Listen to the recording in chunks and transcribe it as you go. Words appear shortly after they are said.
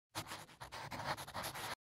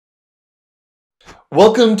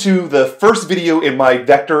Welcome to the first video in my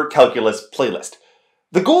vector calculus playlist.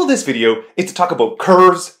 The goal of this video is to talk about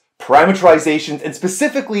curves, parameterizations, and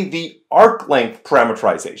specifically the arc length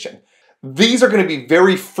parameterization. These are going to be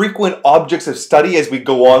very frequent objects of study as we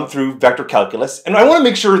go on through vector calculus, and I want to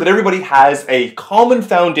make sure that everybody has a common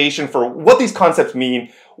foundation for what these concepts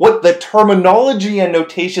mean, what the terminology and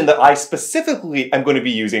notation that I specifically am going to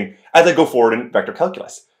be using as I go forward in vector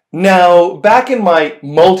calculus. Now, back in my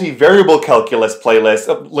multivariable calculus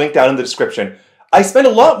playlist, linked down in the description, I spent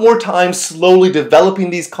a lot more time slowly developing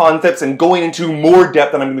these concepts and going into more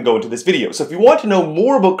depth than I'm going to go into this video. So if you want to know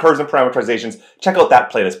more about curves and parameterizations, check out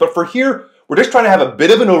that playlist. But for here, we're just trying to have a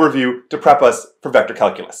bit of an overview to prep us for vector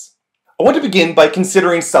calculus. I want to begin by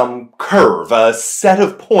considering some curve, a set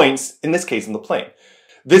of points, in this case in the plane.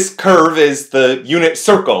 This curve is the unit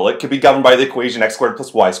circle. It can be governed by the equation x squared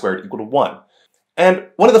plus y squared equal to 1. And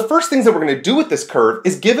one of the first things that we're going to do with this curve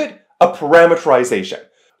is give it a parameterization.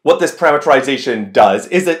 What this parameterization does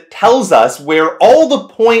is it tells us where all the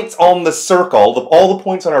points on the circle, all the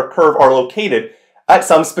points on our curve are located at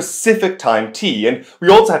some specific time t. And we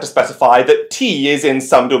also have to specify that t is in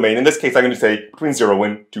some domain. In this case, I'm going to say between 0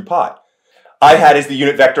 and 2 pi. I hat is the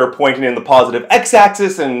unit vector pointing in the positive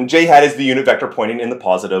x-axis, and j hat is the unit vector pointing in the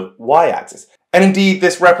positive y-axis. And indeed,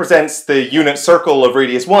 this represents the unit circle of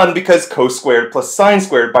radius 1 because cos squared plus sine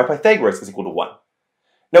squared by Pythagoras is equal to 1.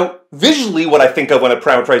 Now, visually, what I think of when a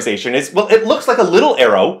parameterization is, well, it looks like a little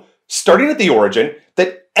arrow starting at the origin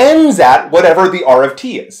that ends at whatever the r of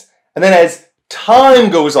t is. And then as time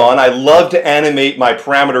goes on, I love to animate my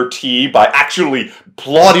parameter t by actually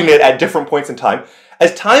plotting it at different points in time.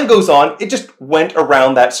 As time goes on, it just went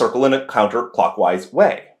around that circle in a counterclockwise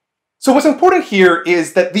way. So what's important here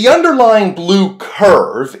is that the underlying blue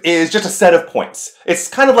curve is just a set of points. It's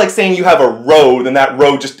kind of like saying you have a road and that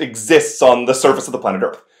road just exists on the surface of the planet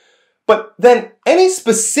Earth. But then any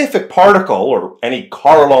specific particle or any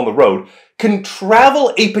car along the road can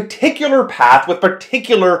travel a particular path with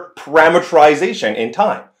particular parameterization in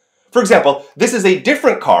time. For example, this is a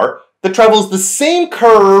different car that travels the same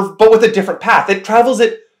curve but with a different path. It travels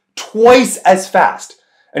it twice as fast.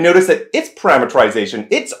 And notice that its parameterization,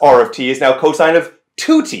 its r of t, is now cosine of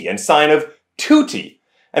 2t and sine of 2t.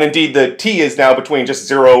 And indeed, the t is now between just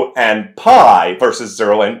 0 and pi versus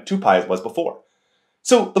 0 and 2 pi as was before.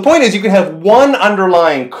 So the point is you can have one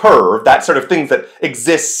underlying curve, that sort of thing that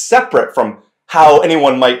exists separate from how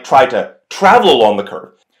anyone might try to travel along the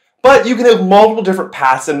curve. But you can have multiple different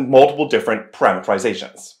paths and multiple different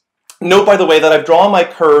parameterizations. Note, by the way, that I've drawn my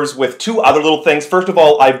curves with two other little things. First of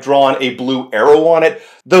all, I've drawn a blue arrow on it.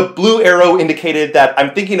 The blue arrow indicated that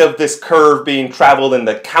I'm thinking of this curve being traveled in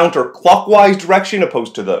the counterclockwise direction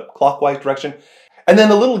opposed to the clockwise direction. And then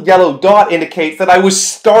the little yellow dot indicates that I was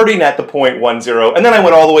starting at the point 1, 0, and then I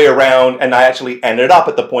went all the way around and I actually ended up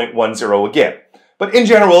at the point 1, 0 again. But in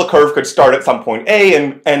general, a curve could start at some point A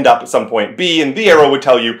and end up at some point B, and the arrow would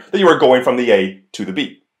tell you that you were going from the A to the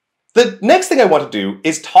B. The next thing I want to do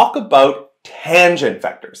is talk about tangent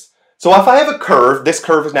vectors. So if I have a curve, this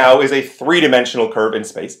curve now is a three-dimensional curve in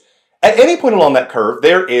space. At any point along that curve,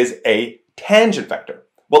 there is a tangent vector.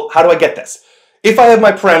 Well, how do I get this? If I have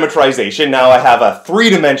my parameterization, now I have a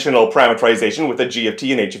three-dimensional parameterization with a g of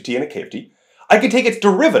t and h of t and a k of t. I can take its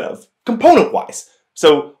derivative component-wise.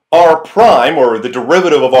 So r prime, or the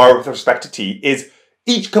derivative of r with respect to t, is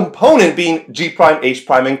each component being g prime, h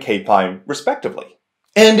prime, and k prime, respectively.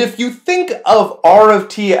 And if you think of r of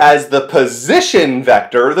t as the position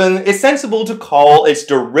vector, then it's sensible to call its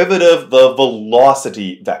derivative the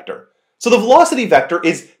velocity vector. So the velocity vector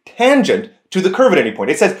is tangent to the curve at any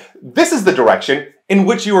point. It says this is the direction in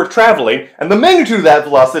which you are traveling, and the magnitude of that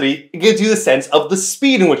velocity gives you the sense of the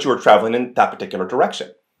speed in which you are traveling in that particular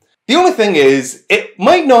direction. The only thing is, it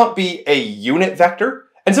might not be a unit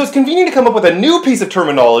vector, and so it's convenient to come up with a new piece of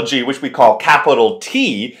terminology which we call capital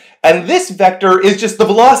T, and this vector is just the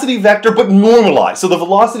velocity vector but normalized. So the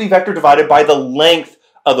velocity vector divided by the length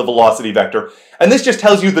of the velocity vector. And this just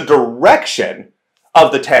tells you the direction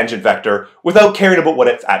of the tangent vector without caring about what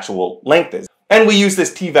its actual length is. And we use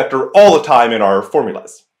this t vector all the time in our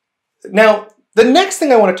formulas. Now, the next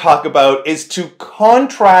thing I want to talk about is to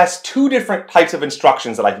contrast two different types of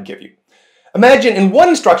instructions that I can give you. Imagine in one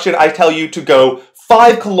instruction I tell you to go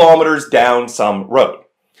 5 kilometers down some road.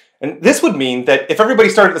 And this would mean that if everybody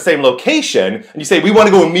started at the same location, and you say, we want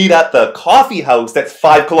to go and meet at the coffee house that's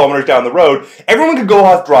 5 kilometers down the road, everyone could go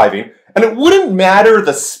off driving, and it wouldn't matter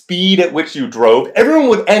the speed at which you drove, everyone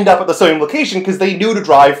would end up at the same location because they knew to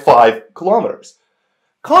drive 5 kilometers.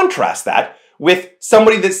 Contrast that with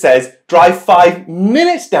somebody that says, drive 5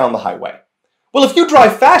 minutes down the highway. Well, if you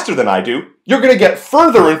drive faster than I do, you're going to get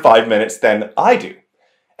further in 5 minutes than I do.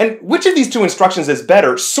 And which of these two instructions is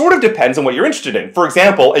better sort of depends on what you're interested in. For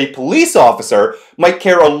example, a police officer might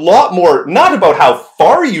care a lot more not about how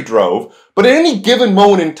far you drove, but at any given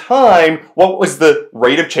moment in time, what was the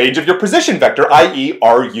rate of change of your position vector, i.e.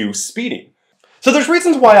 are you speeding? So there's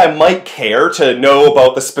reasons why I might care to know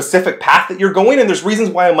about the specific path that you're going, and there's reasons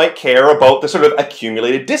why I might care about the sort of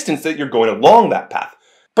accumulated distance that you're going along that path.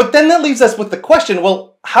 But then that leaves us with the question,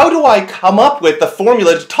 well, how do I come up with the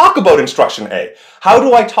formula to talk about instruction A? How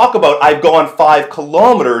do I talk about I've gone 5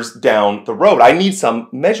 kilometers down the road? I need some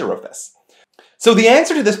measure of this. So the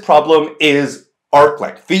answer to this problem is arc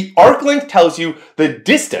length. The arc length tells you the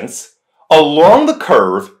distance along the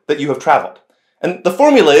curve that you have traveled. And the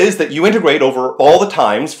formula is that you integrate over all the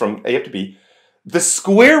times from A up to B, the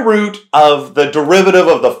square root of the derivative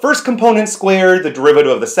of the first component squared, the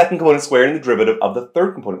derivative of the second component squared, and the derivative of the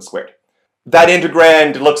third component squared. That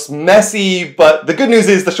integrand looks messy, but the good news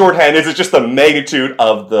is the shorthand is it's just the magnitude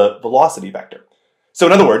of the velocity vector. So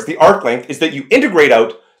in other words, the arc length is that you integrate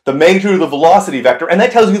out the magnitude of the velocity vector, and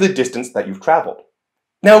that tells you the distance that you've traveled.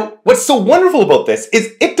 Now, what's so wonderful about this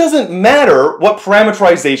is it doesn't matter what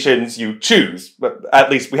parameterizations you choose. But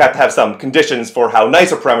at least we have to have some conditions for how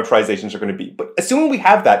nice our parameterizations are going to be. But assuming we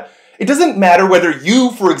have that, it doesn't matter whether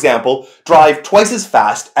you, for example, drive twice as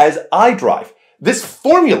fast as I drive. This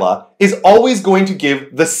formula is always going to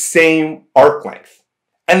give the same arc length.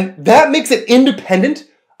 And that makes it independent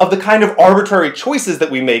of the kind of arbitrary choices that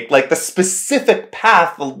we make, like the specific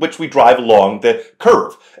path which we drive along the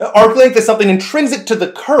curve. Arc length is something intrinsic to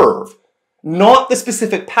the curve, not the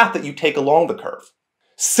specific path that you take along the curve.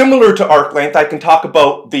 Similar to arc length, I can talk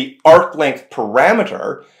about the arc length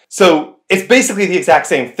parameter. So it's basically the exact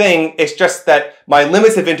same thing. It's just that my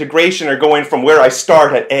limits of integration are going from where I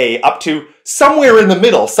start at A up to somewhere in the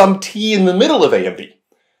middle, some t in the middle of A and B.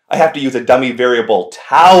 I have to use a dummy variable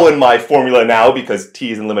tau in my formula now because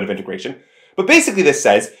t is the limit of integration. But basically this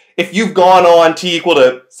says, if you've gone on t equal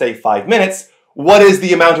to, say, 5 minutes, what is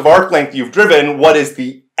the amount of arc length you've driven? What is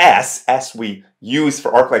the s we use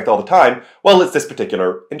for arc length all the time? Well, it's this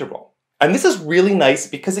particular integral. And this is really nice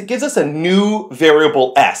because it gives us a new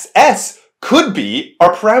variable s. S could be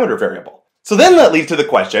our parameter variable. So then that leads to the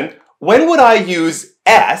question, when would I use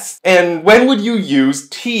s, and when would you use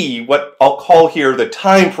t, what I'll call here the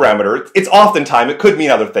time parameter? It's often time, it could mean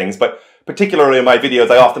other things, but particularly in my videos,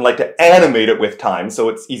 I often like to animate it with time, so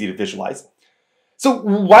it's easy to visualize. So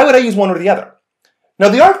why would I use one or the other? Now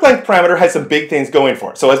the arc length parameter has some big things going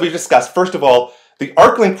for it. So as we've discussed, first of all, the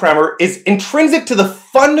arc length parameter is intrinsic to the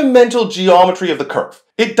fundamental geometry of the curve.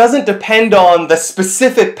 It doesn't depend on the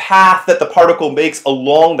specific path that the particle makes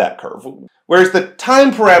along that curve. Whereas the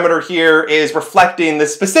time parameter here is reflecting the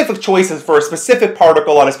specific choices for a specific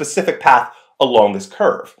particle on a specific path along this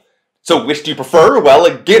curve. So which do you prefer? Well,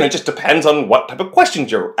 again, it just depends on what type of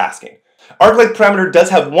questions you're asking. Arc length parameter does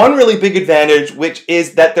have one really big advantage, which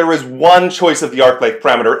is that there is one choice of the arc length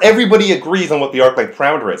parameter. Everybody agrees on what the arc length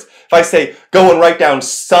parameter is. If I say, go and write down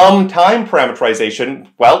some time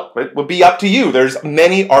parameterization, well, it would be up to you. There's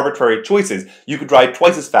many arbitrary choices. You could drive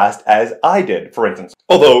twice as fast as I did, for instance.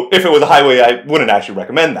 Although, if it was a highway, I wouldn't actually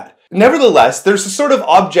recommend that. Nevertheless, there's a sort of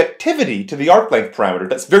objectivity to the arc length parameter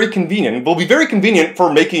that's very convenient. Will be very convenient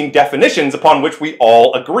for making definitions upon which we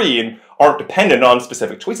all agree and aren't dependent on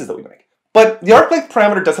specific choices that we make. But the arc length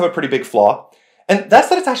parameter does have a pretty big flaw, and that's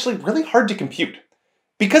that it's actually really hard to compute.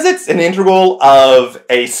 Because it's an integral of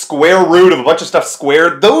a square root of a bunch of stuff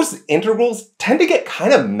squared, those integrals tend to get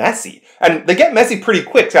kind of messy. And they get messy pretty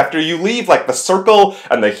quick. After you leave like the circle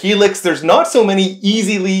and the helix, there's not so many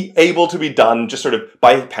easily able to be done just sort of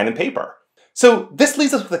by pen and paper. So this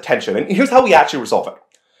leaves us with a tension, and here's how we actually resolve it.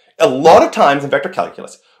 A lot of times in vector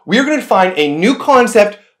calculus, we are going to define a new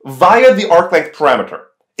concept via the arc length parameter.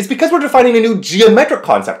 It's because we're defining a new geometric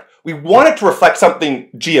concept. We want it to reflect something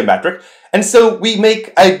geometric, and so we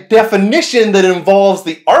make a definition that involves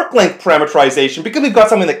the arc length parameterization because we've got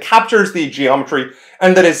something that captures the geometry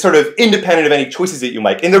and that is sort of independent of any choices that you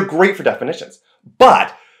make, and they're great for definitions.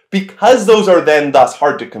 But because those are then thus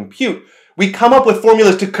hard to compute, we come up with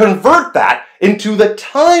formulas to convert that into the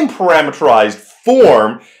time parameterized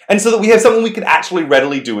form, and so that we have something we can actually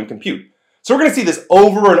readily do and compute. So we're going to see this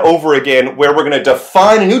over and over again, where we're going to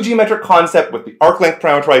define a new geometric concept with the arc length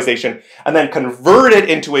parameterization and then convert it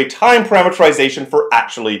into a time parameterization for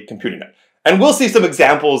actually computing it. And we'll see some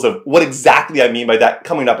examples of what exactly I mean by that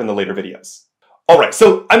coming up in the later videos. Alright,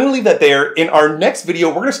 so I'm going to leave that there. In our next video,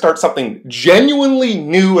 we're going to start something genuinely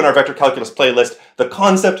new in our vector calculus playlist, the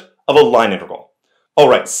concept of a line integral.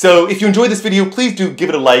 Alright, so if you enjoyed this video, please do give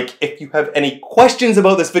it a like. If you have any questions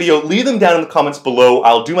about this video, leave them down in the comments below.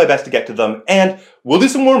 I'll do my best to get to them, and we'll do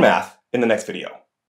some more math in the next video.